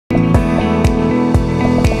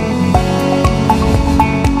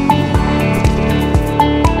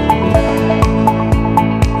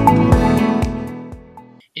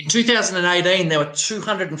2018, there were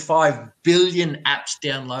 205 billion apps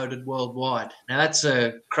downloaded worldwide. Now, that's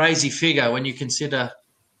a crazy figure when you consider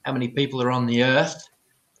how many people are on the earth.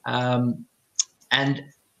 And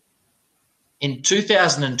in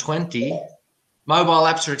 2020, mobile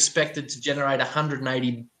apps are expected to generate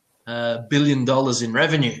 $180 billion in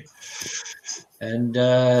revenue. And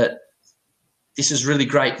this is really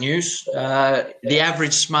great news. The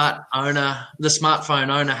average smartphone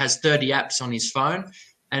owner has 30 apps on his phone,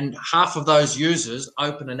 and half of those users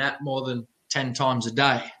open an app more than 10 times a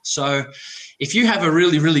day. So if you have a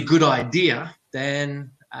really, really good idea,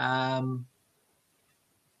 then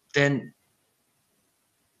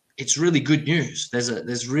it's really good news.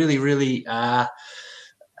 There's really, really an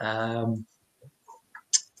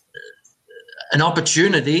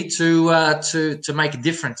opportunity to make a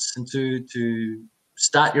difference and to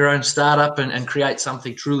start your own startup and create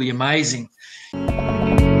something truly amazing.